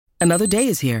Another day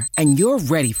is here, and you're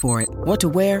ready for it. What to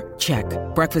wear? Check.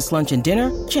 Breakfast, lunch, and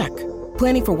dinner? Check.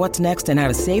 Planning for what's next and how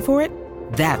to save for it?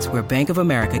 That's where Bank of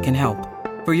America can help.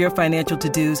 For your financial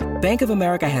to-dos, Bank of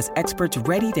America has experts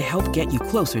ready to help get you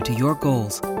closer to your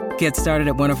goals. Get started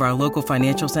at one of our local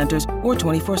financial centers or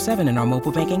 24/7 in our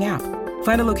mobile banking app.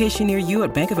 Find a location near you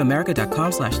at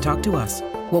bankofamerica.com/talktous.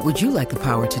 What would you like the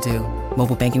power to do?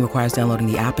 Mobile banking requires downloading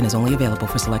the app and is only available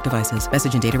for select devices.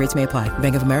 Message and data rates may apply.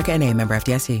 Bank of America N.A., member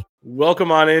FDIC.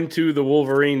 Welcome on into the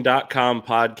Wolverine.com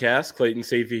podcast. Clayton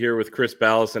Safey here with Chris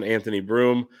Ballas and Anthony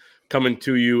Broom, coming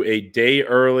to you a day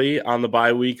early on the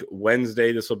bye week,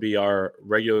 Wednesday. This will be our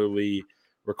regularly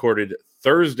recorded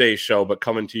Thursday show, but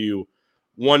coming to you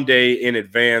one day in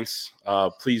advance.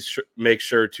 Please make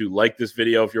sure to like this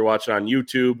video if you're watching on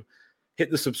YouTube. Hit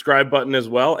the subscribe button as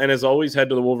well. And as always, head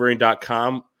to the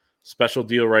Wolverine.com. Special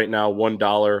deal right now,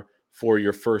 $1 for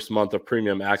your first month of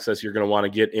premium access. You're going to want to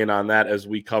get in on that as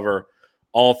we cover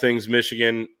all things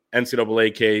Michigan, NCAA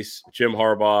case, Jim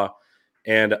Harbaugh,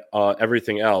 and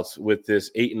everything else with this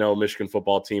 8-0 Michigan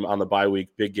football team on the bye week.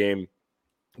 Big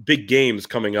games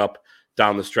coming up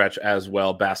down the stretch as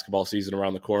well. Basketball season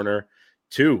around the corner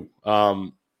too.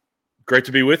 Great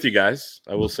to be with you guys.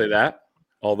 I will say that,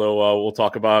 although we'll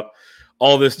talk about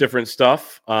all this different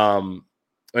stuff.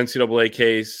 NCAA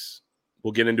case,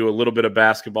 we'll get into a little bit of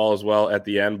basketball as well at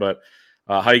the end, but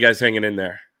how you guys hanging in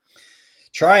there?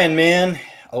 Trying, man.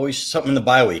 Always something in the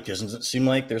bye week. Doesn't it seem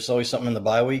like there's always something in the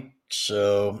bye week?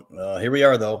 So here we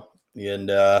are, though, and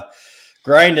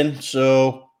grinding.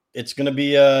 So it's gonna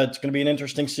be an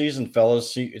interesting season,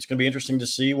 fellas. It's gonna be interesting to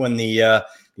see when the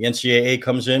NCAA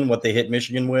comes in, what they hit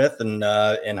Michigan with, and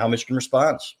how Michigan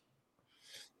responds.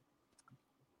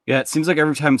 Yeah, it seems like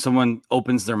every time someone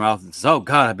opens their mouth and says, "Oh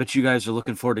God, I bet you guys are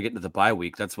looking forward to getting to the bye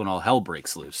week," that's when all hell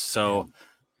breaks loose. So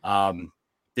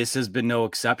this has been no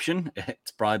exception. It's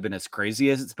probably been as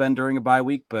crazy as it's been during a bye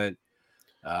week, but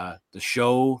the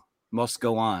show must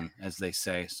go on, as they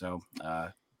say. So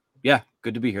yeah,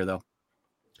 good to be here though.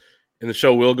 And the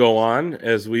show will go on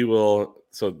as we will.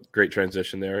 So great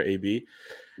transition there, AB.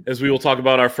 As we will talk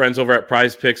about our friends over at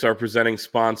Prize Picks, our presenting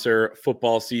sponsor.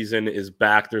 Football season is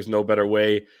back. There's no better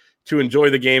way to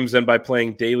enjoy the games than by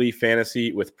playing daily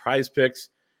fantasy with Prize Picks.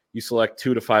 You select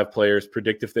 2 to 5 players,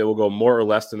 predict if they will go more or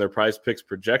less than their Prize Picks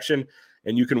projection,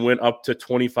 and you can win up to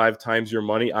 25 times your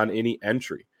money on any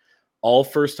entry. All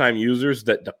first-time users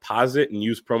that deposit and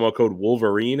use promo code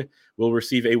Wolverine will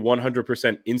receive a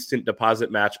 100% instant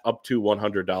deposit match up to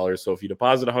 $100. So if you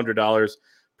deposit $100,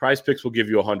 Prize Picks will give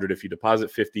you $100. If you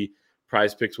deposit $50,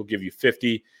 Prize Picks will give you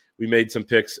 $50. We made some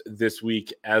picks this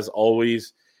week, as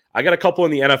always. I got a couple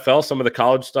in the NFL. Some of the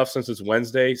college stuff, since it's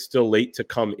Wednesday, still late to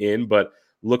come in, but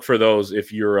look for those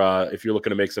if you're looking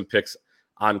to make some picks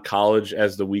on college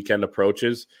as the weekend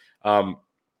approaches.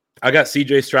 I got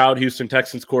C.J. Stroud, Houston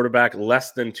Texans quarterback,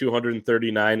 less than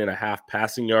 239.5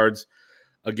 passing yards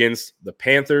against the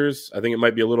Panthers. I think it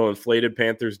might be a little inflated.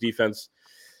 Panthers defense,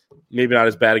 maybe not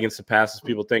as bad against the pass as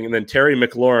people think. And then Terry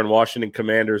McLaurin, Washington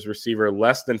Commanders receiver,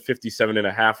 less than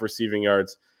 57.5 receiving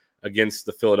yards against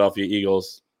the Philadelphia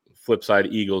Eagles. Flip side,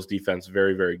 Eagles defense,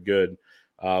 very, very good.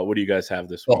 What do you guys have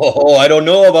this week? Oh, I don't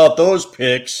know about those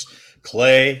picks,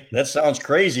 Clay. That sounds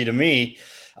crazy to me.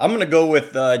 I'm going to go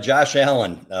with Josh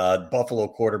Allen, Buffalo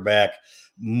quarterback.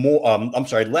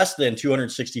 Less than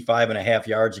 265.5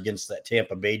 yards against that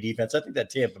Tampa Bay defense. I think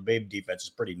that Tampa Bay defense is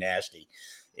pretty nasty.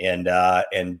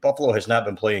 And Buffalo has not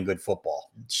been playing good football.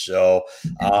 So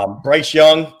Bryce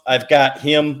Young, I've got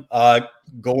him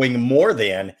going more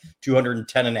than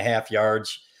 210.5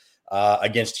 yards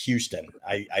against Houston.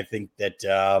 I think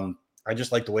that I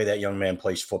just like the way that young man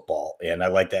plays football, and I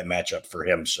like that matchup for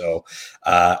him. So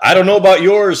I don't know about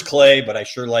yours, Clay, but I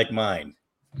sure like mine.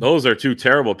 Those are 2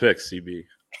 terrible picks, CB.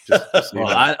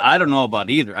 Well, I don't know about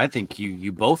either. I think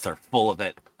you both are full of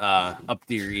it up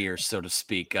to your ears, so to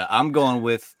speak. I'm going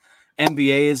with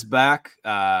NBA is back.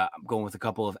 I'm going with a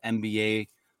couple of NBA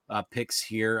picks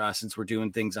here since we're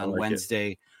doing things on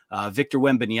Wednesday. Victor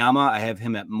Wembanyama, I have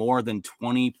him at more than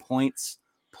 20 points,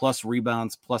 plus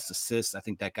rebounds, plus assists. I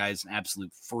think that guy is an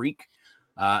absolute freak.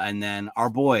 And then our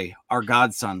boy, our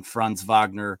godson, Franz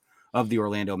Wagner of the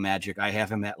Orlando Magic, I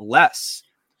have him at less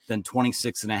than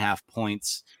 26.5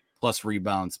 points, plus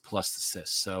rebounds, plus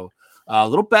assists. So a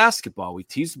little basketball. We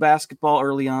teased basketball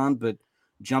early on, but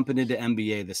jumping into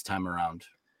NBA this time around.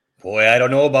 Boy, I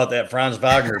don't know about that Franz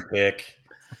Wagner pick.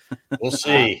 We'll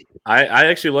see. I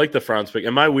actually like the Franz pick.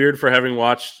 Am I weird for having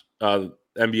watched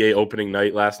NBA opening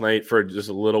night last night for just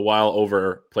a little while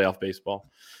over playoff baseball?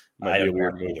 Might be a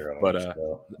weird move, but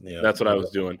that's what I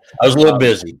was doing. I was a little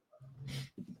busy.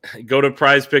 Go to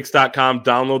prizepicks.com,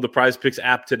 download the PrizePicks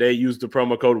app today, use the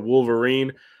promo code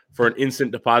Wolverine for an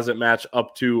instant deposit match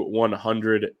up to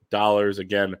 $100.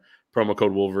 Again, promo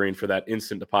code Wolverine for that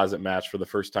instant deposit match for the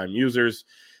first-time users.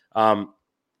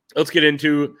 Let's get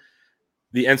into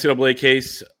the NCAA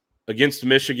case against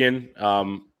Michigan.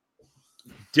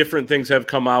 Different things have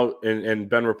come out and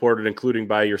been reported, including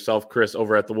by yourself, Chris,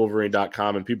 over at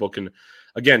thewolverine.com, and people can,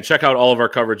 again, check out all of our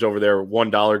coverage over there.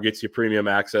 $1 gets you premium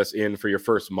access in for your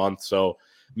first month, so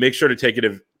make sure to take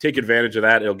advantage of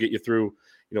that. It'll get you through,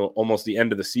 almost the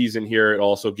end of the season here. It'll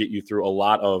also get you through a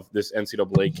lot of this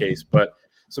NCAA case, but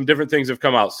some different things have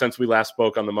come out since we last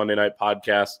spoke on the Monday Night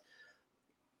Podcast.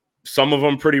 Some of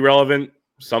them pretty relevant,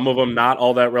 some of them not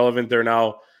all that relevant. They're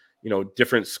now,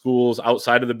 different schools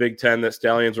outside of the Big Ten that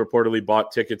Stallions reportedly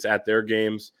bought tickets at their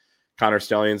games. Connor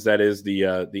Stallions, that is the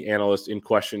analyst in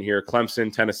question here.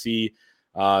 Clemson, Tennessee,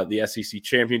 the SEC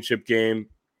championship game.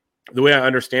 The way I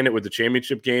understand it with the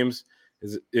championship games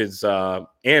is teams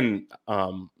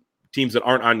that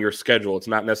aren't on your schedule. It's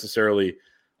not necessarily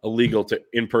illegal to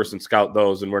in-person scout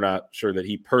those, and we're not sure that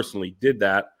he personally did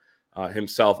that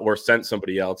himself or sent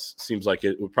somebody else. Seems like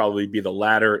it would probably be the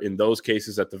latter in those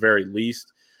cases at the very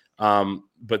least.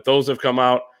 But those have come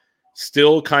out,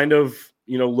 still kind of,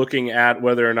 looking at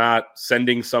whether or not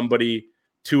sending somebody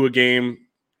to a game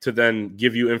to then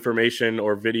give you information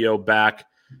or video back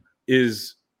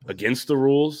is against the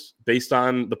rules based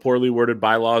on the poorly worded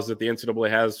bylaws that the NCAA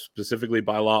has, specifically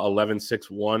bylaw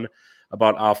 1161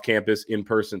 about off-campus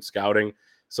in-person scouting.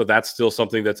 So that's still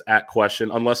something that's at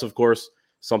question, unless, of course,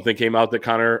 something came out that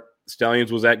Connor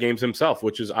Stallions was at games himself,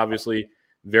 which is obviously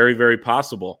very, very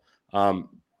possible.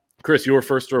 Chris, you were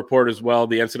first to report as well.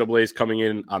 The NCAA is coming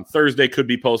in on Thursday, could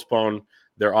be postponed.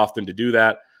 They're often to do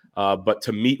that. But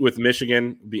to meet with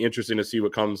Michigan, be interesting to see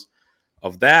what comes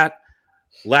of that.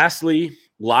 Lastly,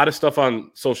 a lot of stuff on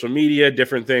social media,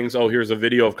 different things. Oh, here's a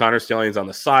video of Connor Stallions on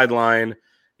the sideline.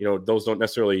 Those don't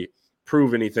necessarily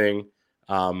prove anything.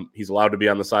 He's allowed to be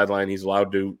on the sideline. He's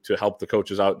allowed to help the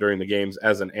coaches out during the games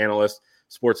as an analyst.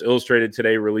 Sports Illustrated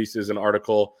today releases an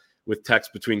article with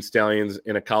text between Stallions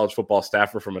and a college football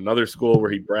staffer from another school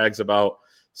where he brags about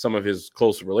some of his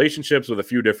close relationships with a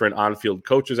few different on-field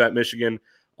coaches at Michigan.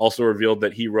 Also revealed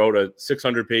that he wrote a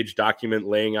 600-page document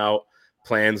laying out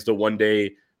plans to one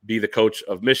day be the coach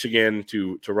of Michigan,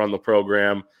 to run the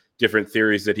program, different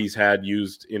theories that he's had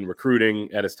used in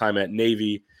recruiting at his time at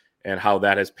Navy, and how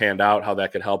that has panned out, how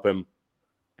that could help him.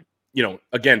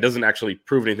 Again, doesn't actually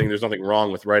prove anything. There's nothing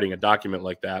wrong with writing a document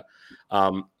like that.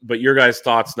 But your guys'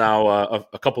 thoughts now,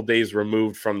 a couple days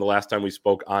removed from the last time we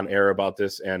spoke on air about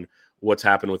this and what's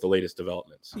happened with the latest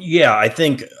developments. Yeah, I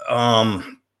think,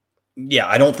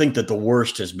 I don't think that the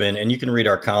worst has been, and you can read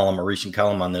our recent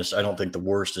column on this. I don't think the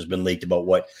worst has been leaked about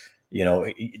what,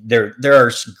 there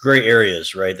are gray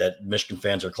areas, right, that Michigan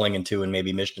fans are clinging to, and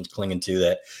maybe Michigan's clinging to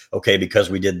that, okay, because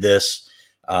we did this,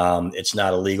 it's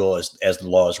not illegal as the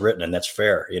law is written, and that's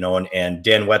fair, and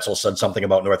Dan Wetzel said something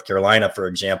about North Carolina, for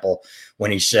example,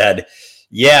 when he said,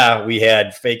 yeah, we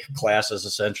had fake classes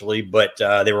essentially, but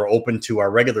they were open to our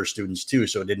regular students too,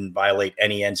 so it didn't violate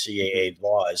any NCAA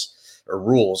laws or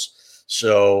rules.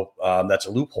 So that's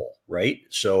a loophole, right?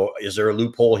 So is there a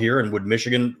loophole here? And would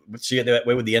Michigan see it that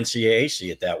way? Would the NCAA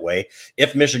see it that way?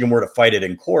 If Michigan were to fight it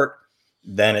in court,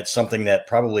 then it's something that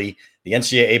probably the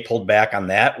NCAA pulled back on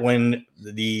that when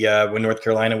when North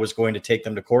Carolina was going to take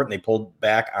them to court, and they pulled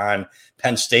back on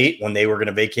Penn State when they were going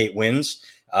to vacate wins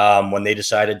when they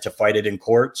decided to fight it in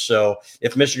court. So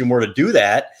if Michigan were to do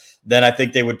that, then I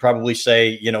think they would probably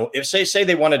say, if say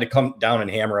they wanted to come down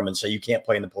and hammer them and say, you can't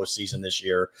play in the postseason this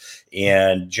year,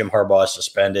 and Jim Harbaugh is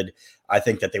suspended, I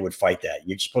think that they would fight that.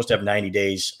 You're supposed to have 90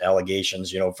 days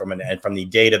allegations, from the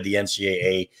date of the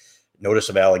NCAA notice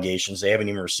of allegations. They haven't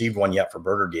even received one yet for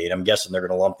Burgergate. I'm guessing they're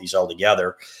going to lump these all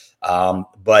together.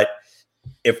 But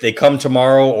if they come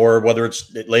tomorrow, or whether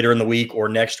it's later in the week or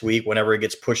next week, whenever it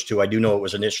gets pushed to, I do know it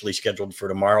was initially scheduled for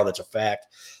tomorrow. That's a fact.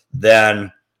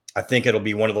 Then I think it'll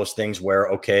be one of those things where,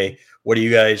 okay, what do you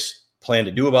guys plan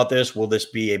to do about this? Will this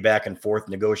be a back and forth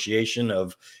negotiation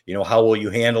of, how will you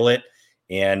handle it?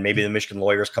 And maybe the Michigan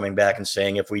lawyers coming back and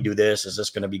saying, if we do this, is this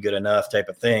going to be good enough type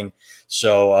of thing?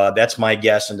 So that's my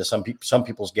guess, and to some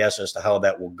people's guess as to how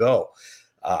that will go.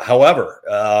 However,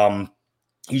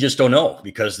 you just don't know,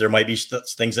 because there might be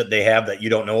things that they have that you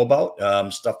don't know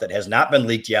about, stuff that has not been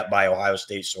leaked yet by Ohio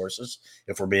State sources,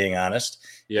 if we're being honest.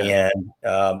 Yeah.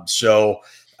 And so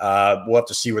We'll have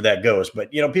to see where that goes.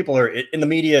 But, people are in the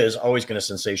media is always going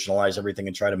to sensationalize everything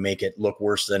and try to make it look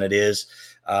worse than it is.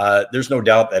 There's no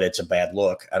doubt that it's a bad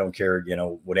look. I don't care,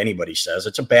 what anybody says.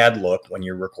 It's a bad look when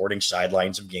you're recording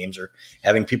sidelines of games or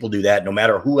having people do that, no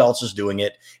matter who else is doing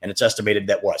it. And it's estimated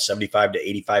that 75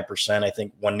 to 85%, I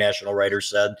think one national writer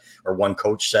said, or one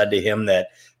coach said to him that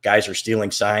guys are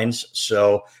stealing signs.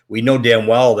 So we know damn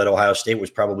well that Ohio State was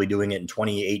probably doing it in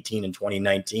 2018 and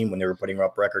 2019 when they were putting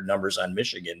up record numbers on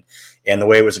Michigan. And the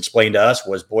way it was explained to us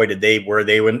was, boy, were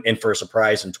they in for a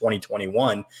surprise in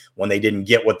 2021 when they didn't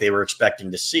get what they were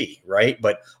expecting to see, right?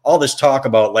 But all this talk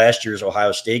about last year's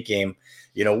Ohio State game,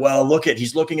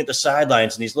 he's looking at the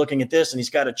sidelines and he's looking at this and he's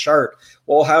got a chart.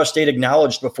 Well, Ohio State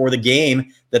acknowledged before the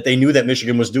game that they knew that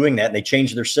Michigan was doing that and they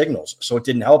changed their signals. So it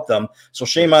didn't help them. So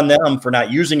shame on them for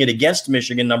not using it against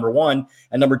Michigan, number one,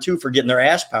 and number two, for getting their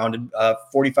ass pounded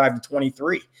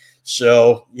 45-23.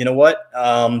 So you know what?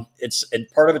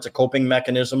 Part of it's a coping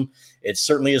mechanism. It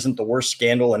certainly isn't the worst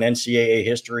scandal in NCAA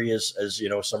history, as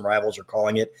some rivals are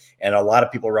calling it. And a lot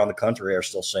of people around the country are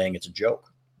still saying it's a joke.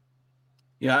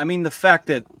 Yeah, I mean, the fact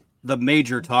that the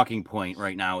major talking point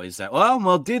right now is that,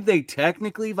 well, did they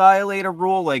technically violate a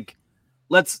rule? Like,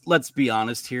 let's be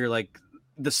honest here. Like,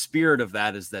 the spirit of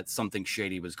that is that something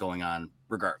shady was going on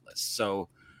regardless. So,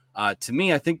 to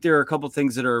me, I think there are a couple of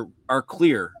things that are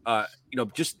clear,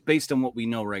 just based on what we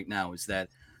know right now is that,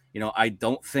 I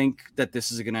don't think that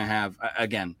this is going to have,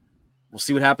 again, we'll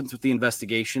see what happens with the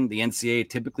investigation. The NCAA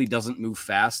typically doesn't move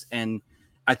fast. And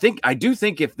I do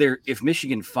think if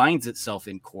Michigan finds itself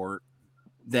in court,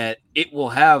 that it will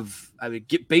have,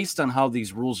 based on how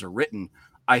these rules are written,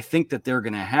 I think that they're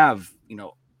going to have,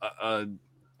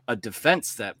 a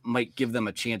defense that might give them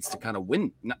a chance to kind of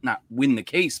win, not win the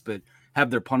case, but have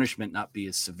their punishment not be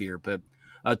as severe. But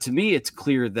to me, it's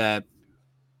clear that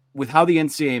with how the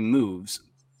NCAA moves,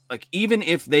 like even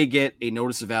if they get a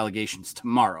notice of allegations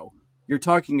tomorrow, you're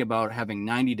talking about having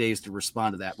 90 days to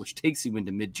respond to that, which takes you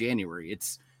into mid-January.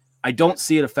 I don't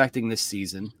see it affecting this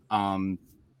season.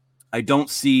 I don't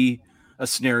see a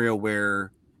scenario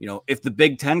where, if the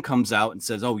Big Ten comes out and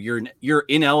says, oh, you're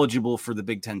ineligible for the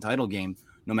Big Ten title game,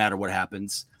 no matter what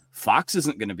happens, Fox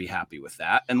isn't going to be happy with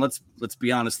that. And let's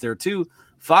be honest there too.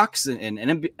 Fox and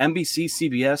NBC,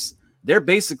 CBS, they're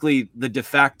basically the de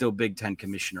facto Big Ten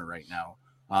commissioner right now.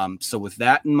 So with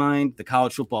that in mind, the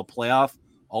college football playoff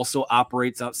also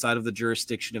operates outside of the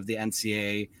jurisdiction of the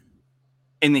NCAA.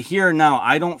 In the here and now,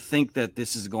 I don't think that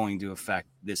this is going to affect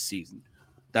this season.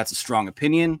 That's a strong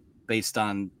opinion based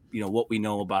on what we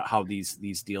know about how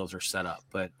these deals are set up.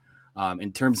 But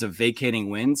in terms of vacating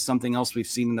wins, something else we've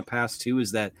seen in the past too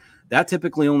is that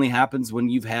typically only happens when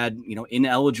you've had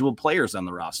ineligible players on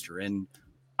the roster, and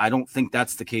I don't think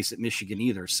that's the case at Michigan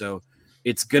either. So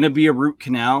it's going to be a root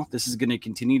canal. This is going to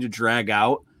continue to drag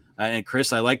out. And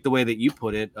Chris, I like the way that you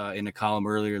put it in a column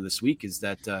earlier this week is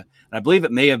that, and I believe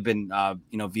it may have been,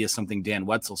 via something Dan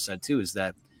Wetzel said too, is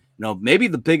that, maybe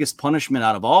the biggest punishment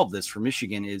out of all of this for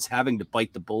Michigan is having to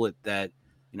bite the bullet that,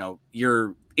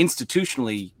 you're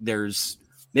institutionally, there's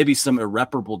maybe some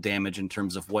irreparable damage in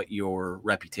terms of what your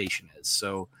reputation is.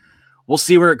 So we'll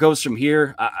see where it goes from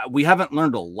here. We haven't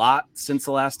learned a lot since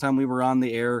the last time we were on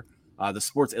the air. The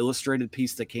Sports Illustrated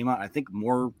piece that came out, I think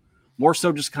more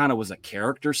so just kind of was a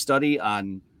character study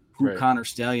on who right. Connor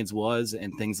Stalions was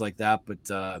and things like that. But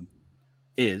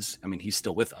he's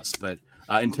still with us, but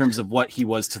in terms of what he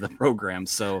was to the program.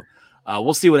 So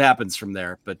we'll see what happens from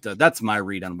there. But that's my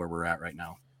read on where we're at right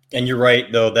now. And you're right,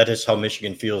 though. That is how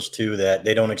Michigan feels, too, that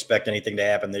they don't expect anything to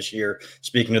happen this year.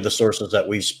 Speaking of the sources that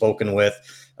we've spoken with,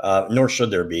 nor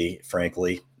should there be,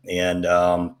 frankly. And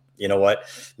you know what?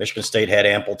 Michigan State had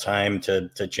ample time to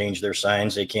change their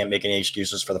signs. They can't make any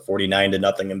excuses for the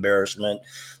 49-0 embarrassment.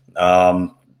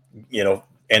 And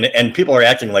people are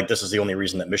acting like this is the only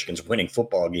reason that Michigan's winning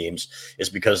football games is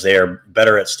because they are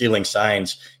better at stealing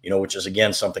signs, which is,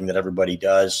 again, something that everybody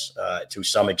does to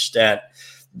some extent.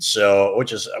 So,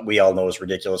 which is, we all know is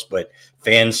ridiculous, but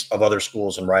fans of other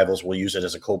schools and rivals will use it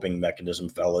as a coping mechanism,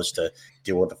 fellas, to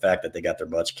deal with the fact that they got their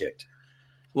butts kicked.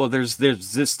 Well, there's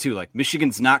this too. Like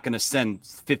Michigan's not going to send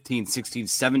 15, 16,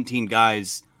 17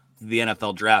 guys to the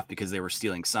NFL draft because they were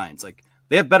stealing signs. Like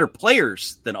they have better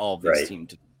players than all of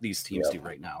these teams do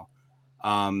right now.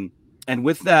 And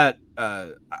with that,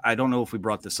 I don't know if we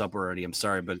brought this up already. I'm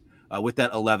sorry, but with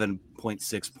that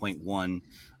 11.6.1,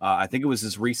 I think it was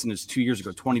as recent as 2 years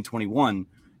ago, 2021.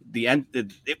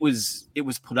 It was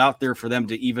put out there for them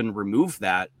to even remove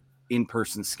that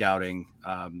in-person scouting,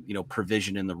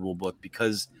 provision in the rule book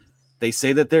because they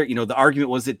say that the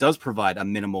argument was it does provide a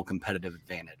minimal competitive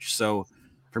advantage. So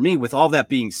for me, with all that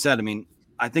being said,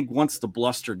 I think once the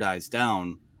bluster dies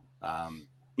down,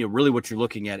 Really what you're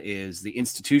looking at is the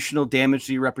institutional damage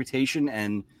to your reputation.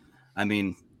 And I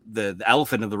mean, the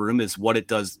elephant in the room is what it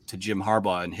does to Jim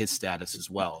Harbaugh and his status as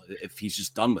well, if he's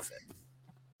just done with it.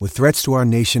 With threats to our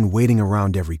nation waiting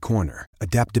around every corner,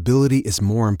 adaptability is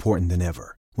more important than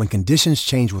ever. When conditions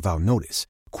change without notice,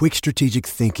 quick strategic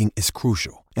thinking is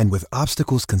crucial. And with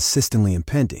obstacles consistently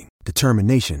impending,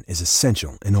 determination is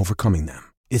essential in overcoming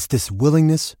them. It's this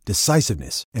willingness,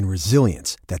 decisiveness, and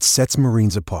resilience that sets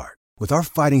Marines apart. With our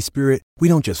fighting spirit, we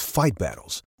don't just fight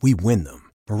battles, we win them.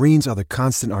 Marines are the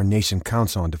constant our nation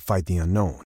counts on to fight the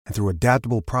unknown. And through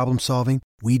adaptable problem solving,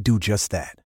 we do just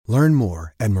that. Learn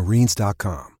more at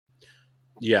marines.com.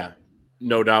 Yeah,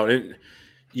 no doubt.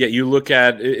 You look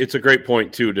at it's a great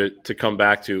point too to come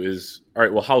back to is, all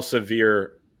right, well, how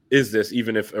severe is this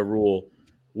even if a rule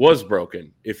was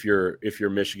broken? If you're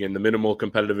Michigan, the minimal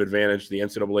competitive advantage, the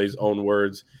NCAA's own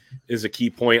words, is a key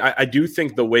point. I do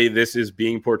think the way this is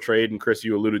being portrayed, and Chris,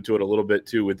 you alluded to it a little bit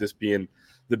too, with this being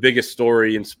the biggest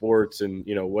story in sports and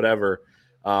whatever.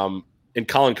 And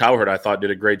Colin Cowherd, I thought,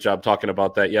 did a great job talking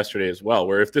about that yesterday as well,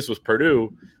 where if this was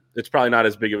Purdue, it's probably not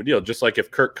as big of a deal. Just like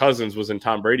if Kirk Cousins was in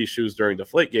Tom Brady's shoes during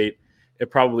Deflategate,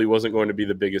 it probably wasn't going to be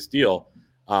the biggest deal.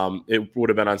 It would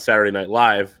have been on Saturday Night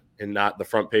Live and not the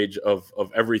front page of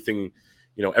everything,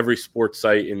 every sports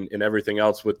site and everything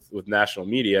else with national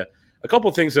media. A couple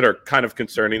of things that are kind of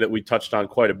concerning that we touched on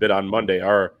quite a bit on Monday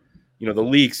are, the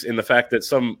leaks and the fact that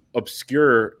some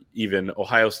obscure, even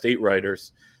Ohio State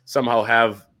writers somehow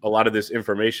have a lot of this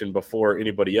information before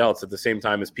anybody else, at the same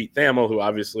time as Pete Thamel, who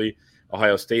obviously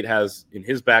Ohio State has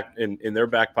in their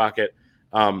back pocket.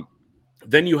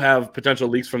 Then you have potential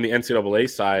leaks from the NCAA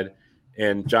side,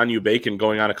 and John U. Bacon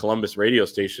going on a Columbus radio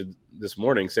station this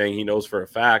morning saying he knows for a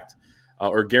fact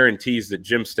or guarantees that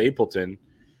Jim Stapleton,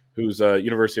 who's a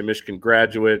University of Michigan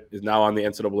graduate, is now on the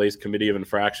NCAA's Committee of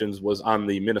Infractions, was on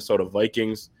the Minnesota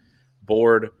Vikings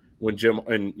board when Jim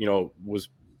was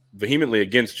vehemently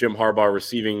against Jim Harbaugh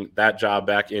receiving that job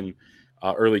back in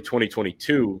early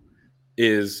 2022,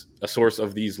 is a source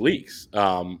of these leaks.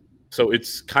 So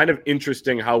it's kind of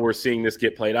interesting how we're seeing this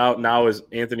get played out now. As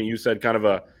Anthony, you said, kind of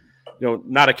a,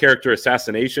 not a character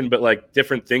assassination, but like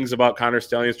different things about Connor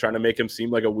Stalions trying to make him seem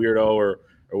like a weirdo or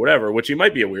whatever, which he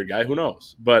might be a weird guy, who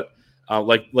knows? But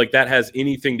like that has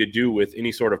anything to do with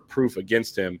any sort of proof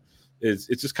against him. It's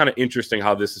just kind of interesting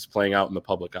how this is playing out in the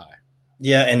public eye.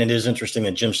 Yeah, and it is interesting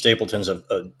that Jim Stapleton's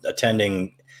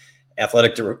attending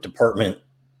athletic department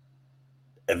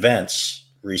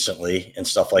events recently and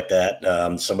stuff like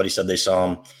that. Somebody said they saw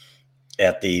him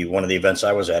at one of the events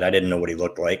I was at. I didn't know what he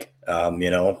looked like.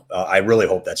 I really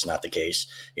hope that's not the case.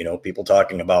 People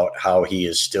talking about how he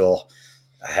is still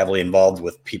heavily involved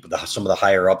with some of the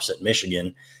higher ups at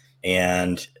Michigan.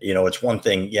 And, it's one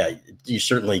thing. Yeah, you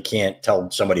certainly can't tell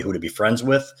somebody who to be friends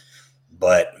with,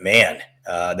 but man,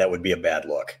 that would be a bad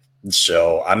look.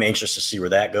 So I'm anxious to see where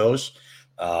that goes.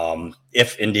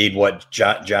 If indeed what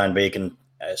John Bacon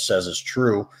says is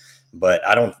true, but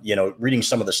I don't, reading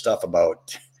some of the stuff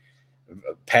about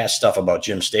past stuff about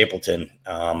Jim Stapleton,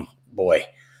 boy,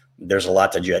 there's a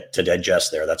lot to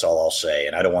digest there. That's all I'll say.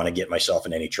 And I don't want to get myself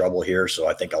in any trouble here, so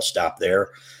I think I'll stop there.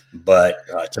 But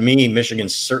to me, Michigan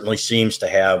certainly seems to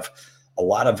have a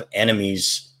lot of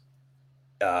enemies,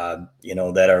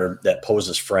 that pose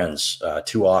as friends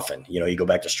too often. You go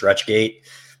back to Stretchgate,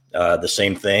 the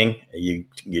same thing. You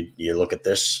look at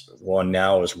this one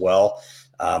now as well.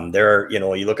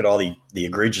 You look at all the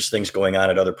egregious things going on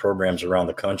at other programs around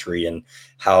the country and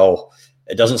how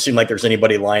it doesn't seem like there's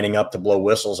anybody lining up to blow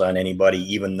whistles on anybody,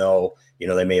 even though,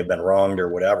 they may have been wronged or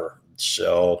whatever.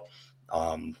 So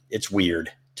it's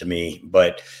weird to me,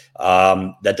 but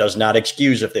that does not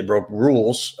excuse if they broke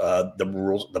rules,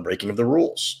 the breaking of the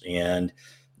rules. And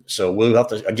so we'll have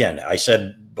to, again, I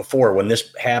said before when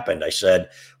this happened, I said,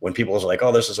 when people was like,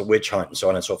 oh, this is a witch hunt and so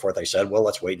on and so forth, I said, well,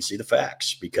 let's wait and see the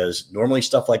facts, because normally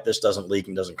stuff like this doesn't leak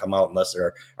and doesn't come out unless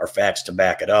there are facts to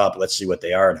back it up. Let's see what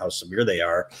they are and how severe they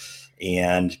are.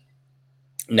 And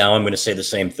now I'm going to say the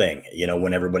same thing,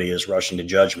 when everybody is rushing to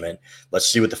judgment, let's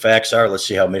see what the facts are. Let's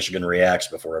see how Michigan reacts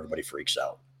before everybody freaks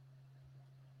out.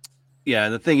 Yeah.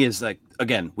 The thing is, like,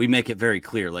 again, we make it very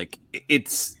clear, like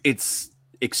it's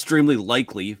extremely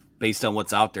likely based on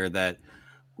what's out there that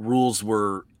rules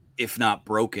were, if not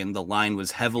broken, the line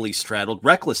was heavily straddled,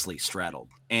 recklessly straddled.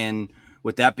 And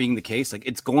with that being the case, like,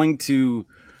 it's going to,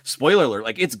 spoiler alert,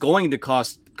 like, it's going to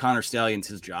cost Connor Stalions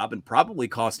his job and probably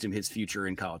cost him his future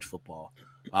in college football.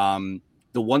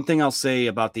 The one thing I'll say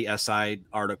about the SI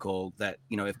article that,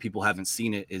 if people haven't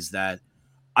seen it, is that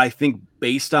I think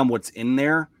based on what's in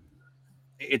there,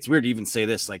 it's weird to even say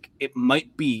this. Like, it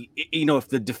might be, if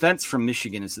the defense from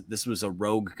Michigan is that this was a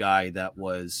rogue guy that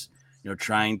was,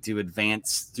 trying to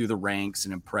advance through the ranks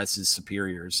and impress his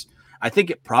superiors. I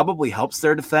think it probably helps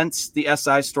their defense, the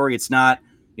SI story. It's not,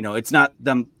 it's not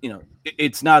them,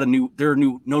 it's not there are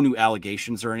no new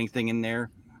allegations or anything in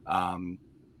there.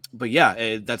 But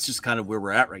yeah, that's just kind of where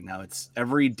we're at right now. It's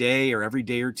every day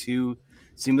or two,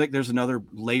 seems like there's another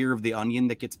layer of the onion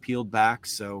that gets peeled back.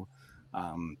 So,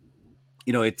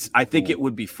 I think it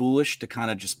would be foolish to kind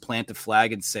of just plant a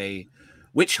flag and say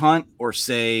witch hunt or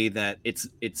say that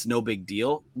it's no big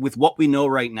deal. With what we know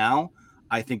right now,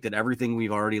 I think that everything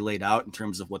we've already laid out in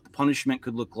terms of what the punishment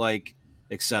could look like,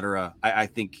 et cetera, I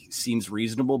think seems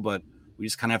reasonable, but we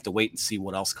just kind of have to wait and see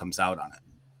what else comes out on it.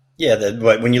 Yeah,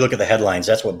 but when you look at the headlines,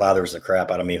 that's what bothers the crap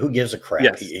out of me. Who gives a crap?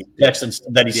 Yes. He texted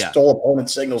that he stole opponent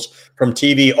signals from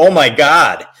TV. Oh my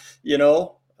God!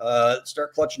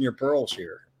 Start clutching your pearls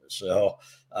here. So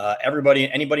anybody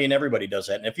and everybody does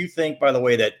that. And if you think, by the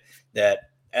way, that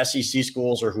SEC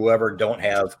schools or whoever don't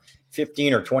have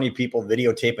 15 or 20 people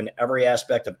videotaping every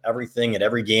aspect of everything at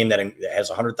every game that has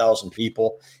 100,000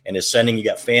 people and you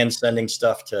got fans sending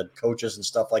stuff to coaches and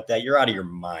stuff like that, you're out of your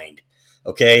mind.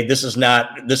 Okay, this is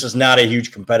not a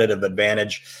huge competitive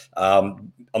advantage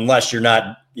unless you're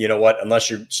not, unless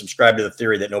you're subscribed to the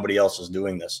theory that nobody else is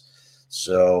doing this.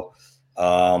 So,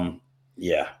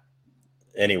 yeah.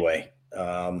 Anyway,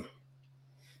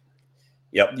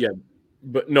 yep. Yeah,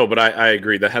 but I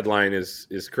agree. The headline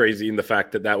is crazy, and the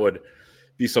fact that would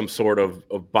be some sort of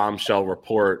bombshell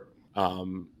report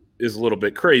is a little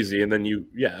bit crazy. And then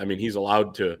he's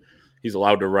allowed to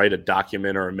write a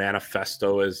document or a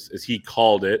manifesto, as he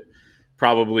called it,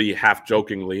 probably half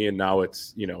jokingly, and now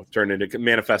it's turned into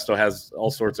manifesto has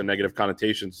all sorts of negative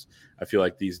connotations. I feel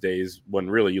like these days, when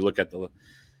really you look at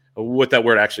what that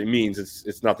word actually means,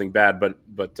 it's nothing bad. But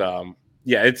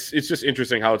it's just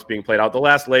interesting how it's being played out. The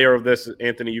last layer of this,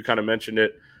 Anthony, you kind of mentioned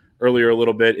it earlier a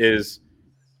little bit, is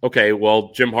okay.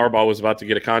 Well, Jim Harbaugh was about to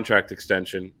get a contract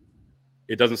extension.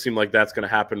 It doesn't seem like that's going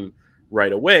to happen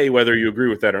right away, whether you agree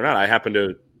with that or not. I happen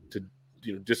to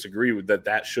disagree with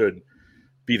that should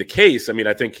be the case. I mean,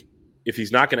 I think if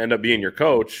he's not going to end up being your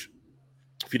coach,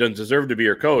 if he doesn't deserve to be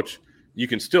your coach, you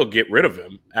can still get rid of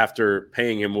him after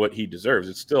paying him what he deserves.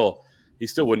 He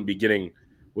still wouldn't be getting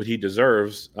what he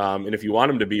deserves. And if you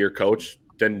want him to be your coach,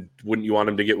 then wouldn't you want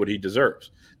him to get what he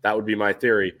deserves? That would be my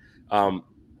theory.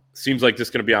 Seems like this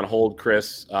is going to be on hold,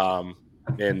 Chris.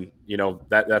 And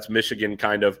that's Michigan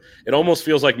kind of. It almost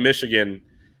feels like Michigan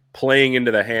playing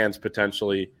into the hands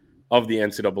potentially of the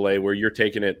NCAA, where you're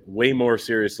taking it way more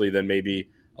seriously than maybe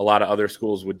a lot of other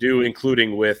schools would do,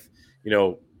 including with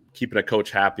keeping a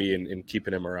coach happy and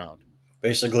keeping him around.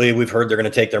 Basically, we've heard they're going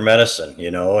to take their medicine,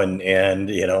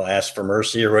 and ask for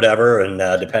mercy or whatever,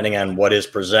 and depending on what is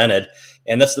presented,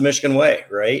 and that's the Michigan way,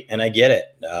 right? And I get it.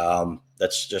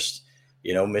 That's just.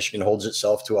 Michigan holds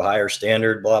itself to a higher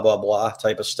standard, blah, blah, blah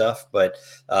type of stuff. But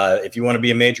if you want to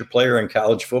be a major player in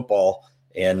college football,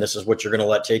 and this is what you're going to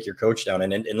let take your coach down.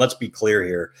 And let's be clear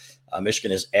here.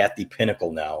 Michigan is at the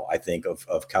pinnacle now, I think,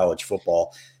 of college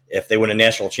football. If they win a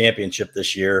national championship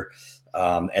this year,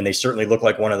 and they certainly look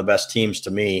like one of the best teams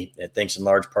to me, thanks in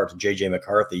large part to J.J.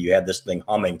 McCarthy, you had this thing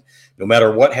humming. No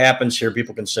matter what happens here,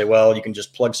 people can say, well, you can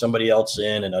just plug somebody else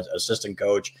in, an assistant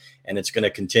coach, and it's going to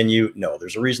continue. No,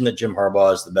 there's a reason that Jim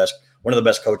Harbaugh is one of the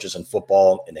best coaches in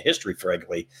football, in the history,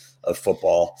 frankly, of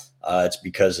football. It's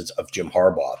because it's of Jim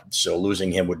Harbaugh. So losing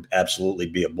him would absolutely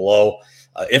be a blow.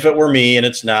 If it were me, and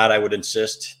it's not, I would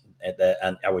insist at that.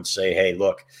 And I would say, hey,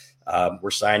 look,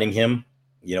 we're signing him.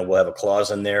 We'll have a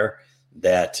clause in there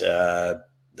that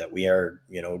we are,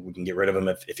 we can get rid of him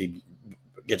if he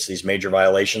gets these major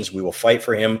violations. We will fight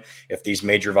for him if these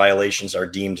major violations are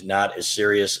deemed not as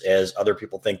serious as other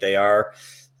people think they are,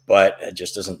 but it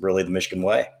just isn't really the Michigan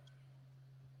way.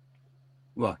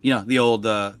 Well, the old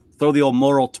throw the old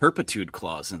moral turpitude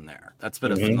clause in there. That's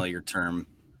been a familiar term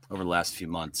over the last few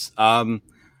months.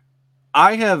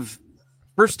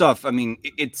 First off, I mean,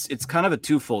 it's kind of a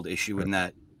twofold issue in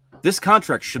that this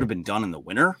contract should have been done in the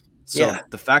winter. So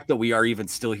the fact that we are even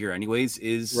still here anyways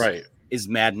is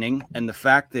maddening. And the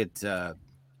fact that,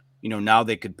 now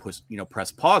they could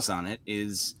press pause on it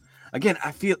is, again,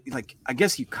 I feel like, I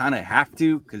guess you kind of have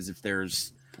to, because if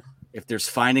there's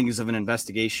findings of an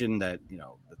investigation that,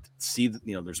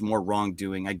 there's more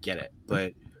wrongdoing, I get it.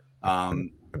 But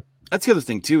that's the other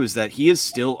thing too, is that he is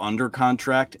still under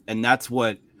contract. And that's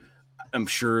what I'm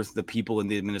sure the people in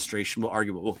the administration will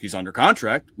argue. Well, he's under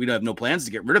contract. We don't have no plans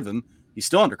to get rid of him. He's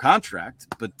still under contract,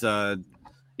 but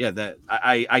that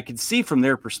I can see from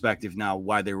their perspective now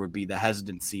why there would be the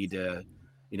hesitancy to,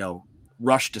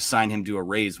 rush to sign him to a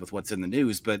raise with what's in the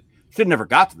news, but he should have never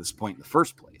got to this point in the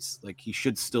first place. Like he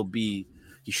should have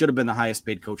been the highest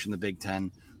paid coach in the Big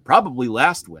Ten, probably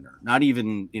last winter, not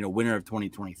even, winter of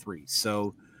 2023.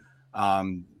 So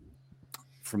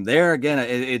from there,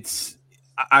 again,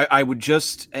 I would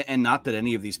just, and not that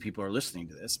any of these people are listening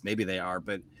to this, maybe they are,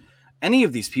 but any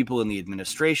of these people in the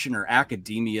administration or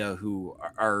academia who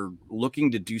are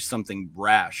looking to do something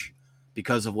brash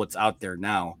because of what's out there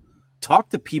now, talk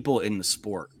to people in the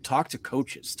sport, talk to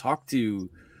coaches, talk to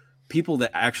people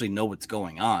that actually know what's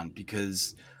going on,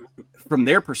 because from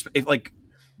their perspective,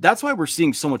 that's why we're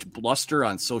seeing so much bluster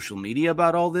on social media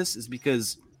about all this, is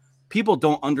because people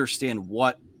don't understand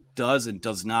what does and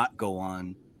does not go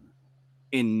on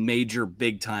in major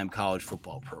big time college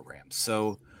football programs.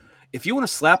 So if you want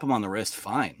to slap them on the wrist,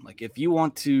 fine. Like if you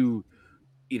want to,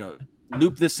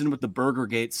 loop this in with the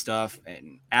Burgergate stuff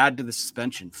and add to the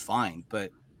suspension, fine.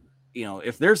 But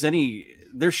if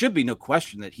there should be no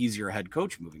question that he's your head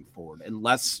coach moving forward,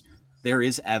 unless there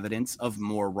is evidence of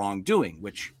more wrongdoing,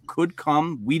 which could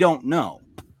come. We don't know.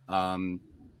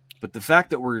 But the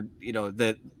fact that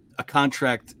that a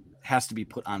contract has to be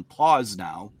put on pause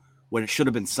now when it should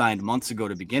have been signed months ago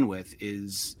to begin with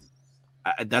is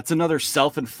that's another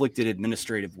self-inflicted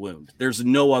administrative wound. There's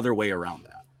no other way around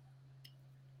that.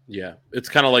 Yeah. It's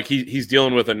kind of like he's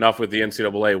dealing with enough with the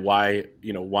NCAA.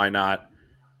 Why not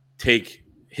take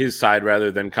his side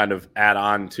rather than kind of add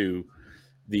on to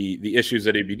the issues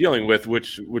that he'd be dealing with,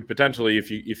 which would potentially,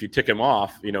 if you tick him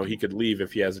off, he could leave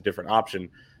if he has a different option,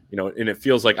 and it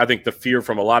feels like, I think the fear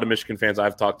from a lot of Michigan fans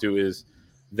I've talked to is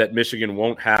that Michigan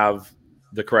won't have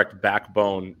the correct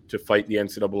backbone to fight the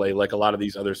NCAA like a lot of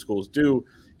these other schools do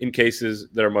in cases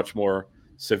that are much more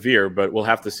severe. But we'll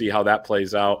have to see how that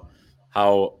plays out,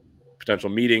 how potential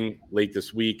meeting late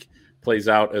this week plays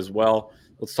out as well.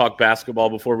 Let's talk basketball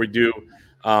before we do.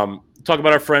 Talk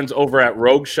about our friends over at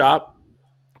Rogue Shop.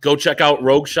 Go check out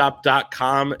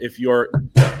rogueshop.com if you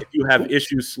have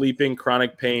issues sleeping,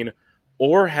 chronic pain,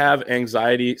 or have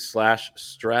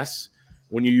anxiety/stress.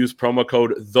 When you use promo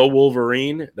code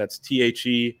THEWolverine, that's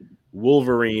THE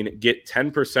Wolverine, get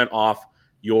 10% off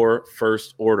your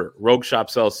first order. Rogue Shop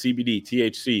sells CBD,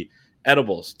 THC,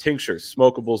 edibles, tinctures,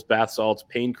 smokables, bath salts,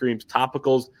 pain creams,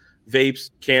 topicals, vapes,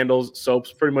 candles,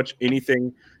 soaps, pretty much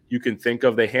anything you can think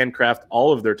of. They handcraft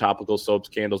all of their topical soaps,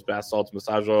 candles, bath salts,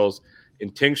 massage oils,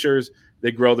 and tinctures.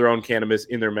 They grow their own cannabis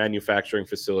in their manufacturing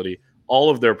facility. All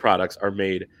of their products are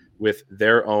made with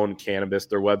their own cannabis.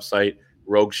 Their website,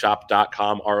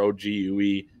 rogueshop.com,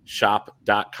 ROGUE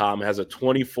shop.com, has a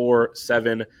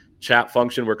 24/7 chat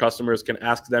function where customers can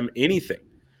ask them anything.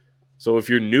 So if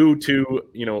you're new to,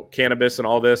 cannabis and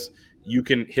all this, you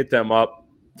can hit them up,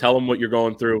 tell them what you're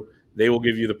going through. They will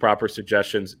give you the proper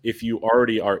suggestions. If you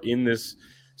already are in this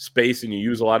space and you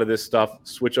use a lot of this stuff,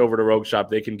 switch over to Rogue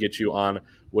Shop. They can get you on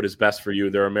what is best for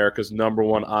you. They're America's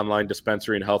 #1 online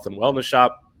dispensary and health and wellness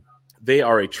shop. They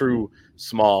are a true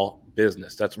small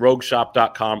business. That's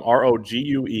rogueshop.com,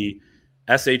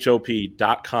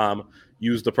 ROGUESHOP.com.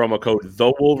 Use the promo code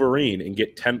THEWolverine and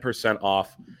get 10%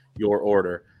 off your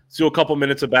order. Let's do a couple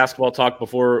minutes of basketball talk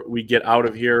before we get out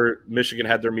of here. Michigan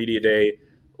had their media day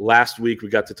last week. We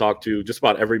got to talk to just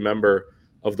about every member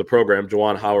of the program.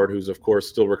 Juwan Howard, who's, of course,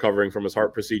 still recovering from his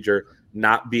heart procedure,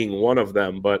 not being one of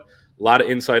them, but a lot of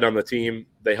insight on the team.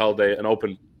 They held an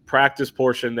open practice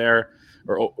portion there,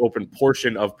 or open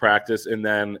portion of practice, and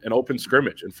then an open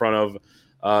scrimmage in front of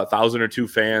 1,000 or 2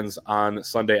 fans on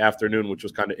Sunday afternoon, which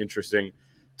was kind of interesting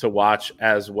to watch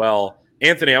as well.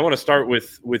 Anthony, I want to start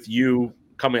with you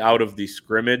coming out of the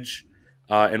scrimmage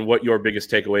and what your biggest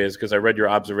takeaway is, because I read your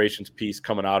observations piece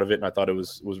coming out of it, and I thought it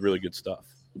was really good stuff.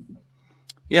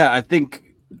 Yeah, I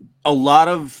think a lot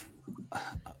of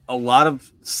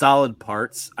solid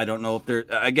parts. I don't know if they're,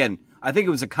 again, I think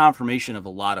it was a confirmation of a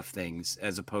lot of things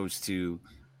as opposed to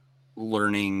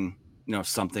learning,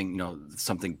 something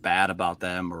bad about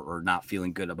them or not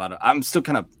feeling good about it. I'm still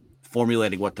kind of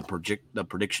formulating what the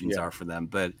predictions are for them,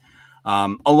 but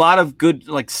a lot of good,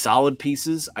 solid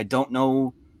pieces. I don't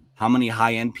know how many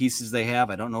high-end pieces they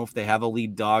have. I don't know if they have a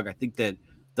lead dog. I think that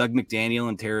Doug McDaniel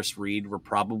and Terrace Reed were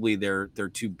probably their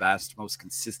 2 best, most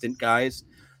consistent guys.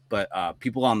 But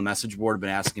people on the message board have been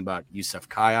asking about Yusef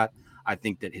Kayat. I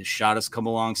think that his shot has come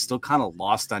along, still kind of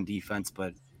lost on defense,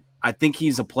 but I think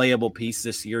he's a playable piece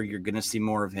this year. You're going to see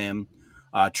more of him.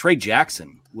 Trey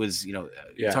Jackson was,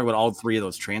 talk about all 3 of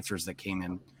those transfers that came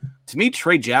in. To me,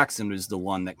 Trey Jackson was the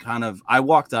one that I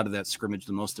walked out of that scrimmage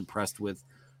the most impressed with.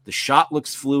 The shot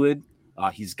looks fluid.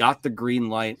 He's got the green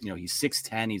light. He's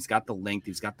 6'10". He's got the length.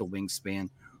 He's got the wingspan.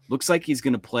 Looks like he's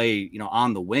going to play,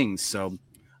 on the wings. So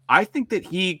I think that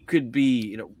he could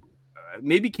be,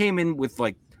 maybe came in with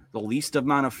like the least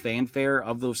amount of fanfare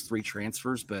of those 3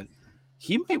 transfers, but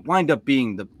he might wind up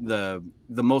being the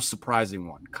most surprising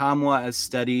one. Kamwa as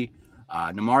steady.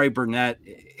 Namari Burnett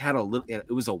had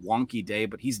it was a wonky day,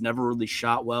 but he's never really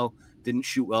shot well. Didn't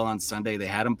shoot well on Sunday. They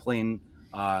had him playing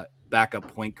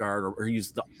backup point guard, or he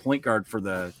was the point guard for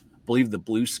I believe the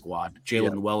Blue squad.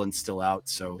 Jalen Llewellyn's still out.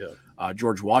 So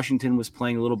George Washington was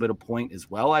playing a little bit of point as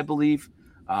well, I believe.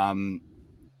 I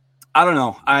don't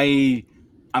know.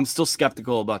 I'm still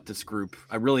skeptical about this group.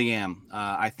 I really am.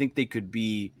 I think they could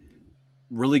be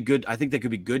really good. I think they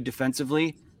could be good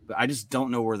defensively, but I just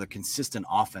don't know where the consistent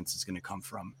offense is going to come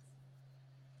from.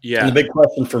 Yeah. And the big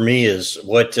question for me is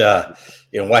why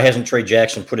hasn't Trey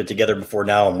Jackson put it together before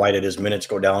now, and why did his minutes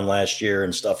go down last year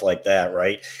and stuff like that,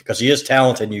 right? Because he is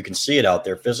talented and you can see it out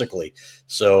there physically.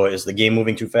 So is the game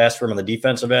moving too fast for him on the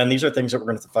defensive end? These are things that we're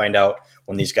going to have to find out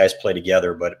when these guys play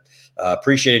together, but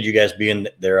appreciated you guys being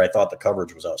there. I thought the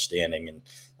coverage was outstanding.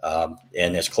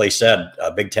 And as Clay said,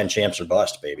 Big Ten champs or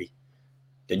bust, baby.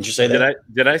 Didn't you say that?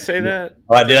 Did I say that?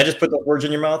 Did I just put the words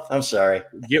in your mouth? I'm sorry.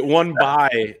 Get one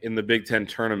bye in the Big Ten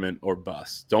tournament or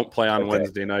bust. Don't play on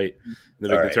Wednesday night in the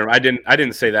Big Ten tournament. I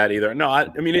didn't say that either. No, I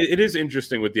mean it is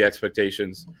interesting with the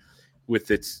expectations with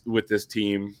this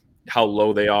team, how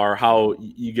low they are, how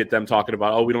you get them talking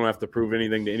about, we don't have to prove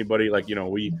anything to anybody. Like,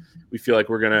 we feel like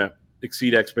we're gonna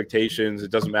exceed expectations.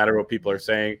 It doesn't matter what people are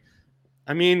saying.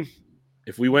 I mean,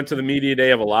 if we went to the media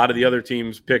day of a lot of the other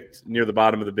teams picked near the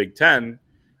bottom of the Big Ten,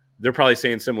 they're probably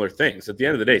saying similar things. At the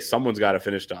end of the day, someone's got to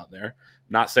finish down there.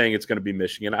 Not saying it's going to be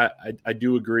Michigan. I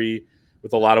do agree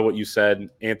with a lot of what you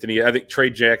said, Anthony. I think Trey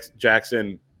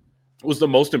Jackson was the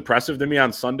most impressive to me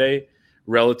on Sunday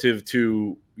relative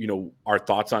to, our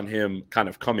thoughts on him kind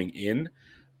of coming in.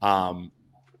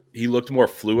 He looked more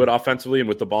fluid offensively and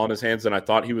with the ball in his hands than I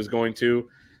thought he was going to.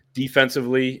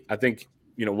 Defensively, I think,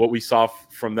 what we saw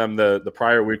from them the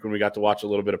prior week when we got to watch a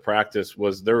little bit of practice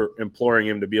was they're imploring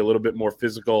him to be a little bit more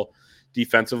physical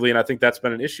defensively, and I think that's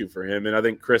been an issue for him. And I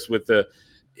think Chris, with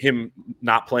him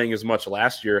not playing as much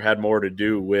last year, had more to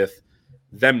do with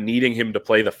them needing him to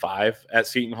play the 5 at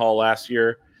Seton Hall last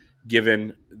year,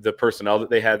 given the personnel that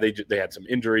they had. They had some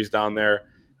injuries down there.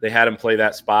 They had him play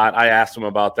that spot. I asked him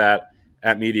about that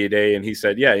at media day, and he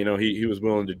said, he was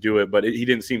willing to do it, but he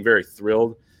didn't seem very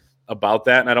thrilled about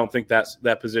that, and I don't think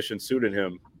that position suited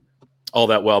him all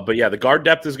that well. But the guard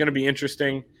depth is going to be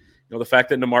interesting. The fact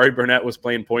that Namari Burnett was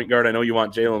playing point guard, I know you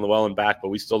want Jalen Llewellyn back, but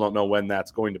we still don't know when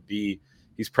that's going to be.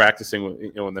 He's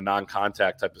practicing, in the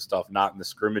non-contact type of stuff, not in the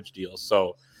scrimmage deals.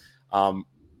 So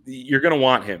you're going to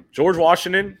want him. George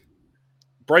Washington,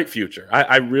 bright future.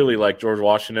 I really like George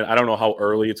Washington. I don't know how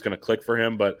early it's going to click for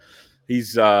him, but he's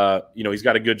he's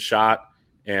got a good shot.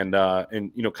 And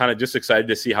kind of just excited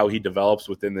to see how he develops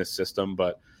within this system.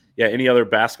 But any other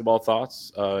basketball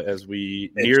thoughts as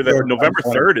we near November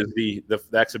 3rd is the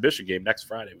exhibition game next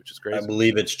Friday, which is crazy. I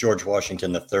believe it's George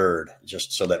Washington III,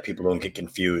 just so that people don't get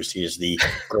confused. He is the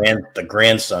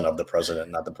grandson of the president,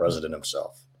 not the president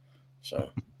himself. So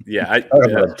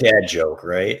a dad joke,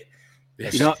 right?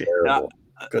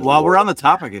 While we're on the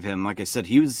topic of him, like I said,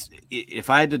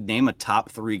 if I had to name a top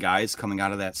 3 guys coming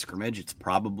out of that scrimmage, it's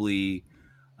probably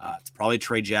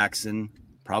Trey Jackson,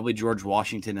 probably George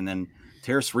Washington, and then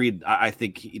Terrace Reed. I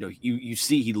think you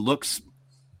see he looks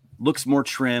more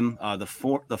trim.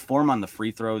 The form on the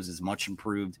free throws is much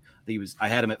improved. I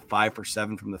had him at 5 for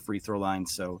 7 from the free throw line.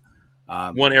 So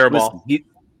one air ball.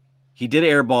 He did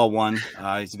airball one.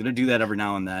 He's going to do that every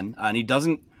now and then, and he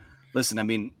doesn't listen. I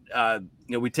mean,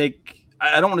 we take.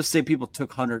 I don't want to say people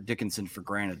took Hunter Dickinson for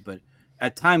granted, but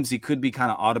at times he could be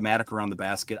kind of automatic around the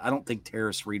basket. I don't think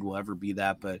Terrace Reed will ever be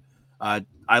that, but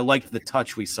I liked the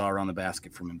touch we saw around the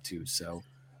basket from him too. So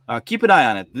keep an eye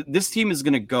on it. This team is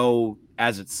going to go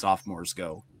as its sophomores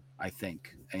go, I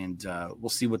think. And we'll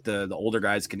see what the older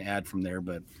guys can add from there.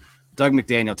 But Doug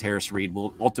McDaniel, Terrace Reed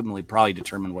will ultimately probably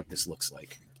determine what this looks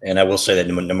like. And I will say that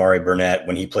Namari Burnett,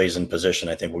 when he plays in position,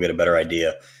 I think we'll get a better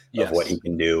idea of what he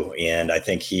can do. And I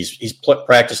think he's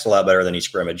practiced a lot better than he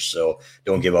scrimmaged, so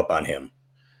don't give up on him.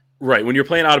 Right. When you're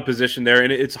playing out of position there,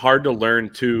 and it's hard to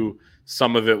learn to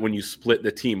some of it when you split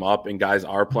the team up and guys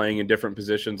are playing in different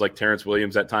positions. Like Terrence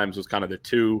Williams at times was kind of the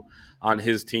 2 on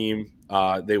his team.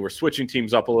 They were switching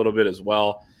teams up a little bit as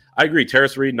well. I agree.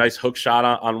 Terrace Reed, nice hook shot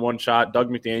on one shot. Doug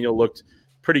McDaniel looked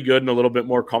pretty good and a little bit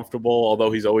more comfortable,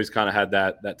 although he's always kind of had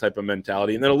that type of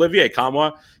mentality. And then Olivier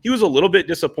Kamwa, he was a little bit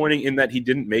disappointing in that he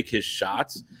didn't make his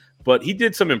shots, but he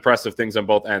did some impressive things on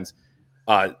both ends.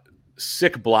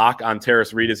 Sick block on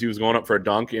Terrace Reed as he was going up for a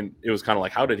dunk, and it was kind of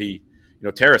like, how did he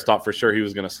Terrace thought for sure he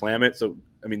was going to slam it. So,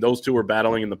 I mean, those two were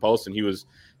battling in the post, and he was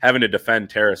having to defend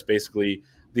Terrace basically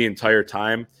the entire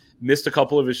time. Missed a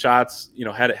couple of his shots,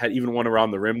 had even one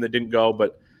around the rim that didn't go.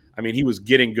 But, I mean, he was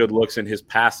getting good looks, and his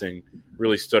passing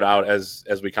really stood out as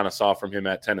we kind of saw from him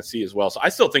at Tennessee as well. So I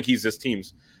still think he's this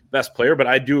team's best player. But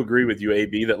I do agree with you,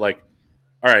 AB, that, like,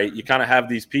 all right, you kind of have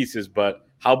these pieces, but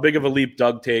how big of a leap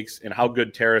Doug takes and how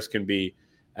good Terrace can be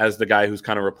as the guy who's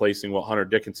kind of replacing what Hunter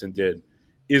Dickinson did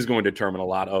is going to determine a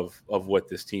lot of what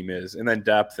this team is. And then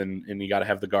depth, and you got to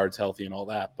have the guards healthy and all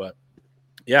that. But,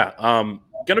 yeah, going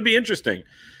to be interesting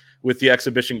with the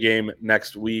exhibition game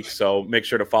next week. So make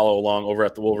sure to follow along over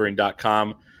at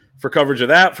thewolverine.com for coverage of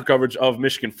that, for coverage of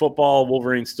Michigan football.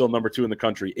 Wolverines still number 2 in the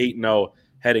country, 8-0,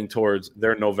 heading towards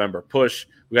their November push.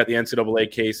 We got the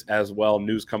NCAA case as well,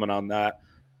 news coming on that.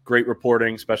 Great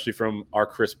reporting, especially from our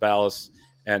Chris Ballas.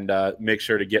 And make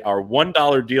sure to get our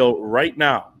 $1 deal right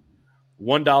now.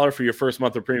 $1 for your first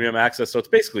month of premium access. So it's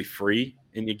basically free,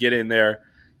 and you get in there,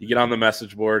 you get on the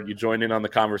message board, you join in on the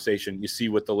conversation, you see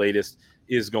what the latest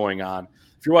is going on.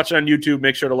 If you're watching on YouTube,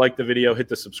 make sure to like the video, hit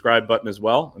the subscribe button as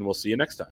well, and we'll see you next time.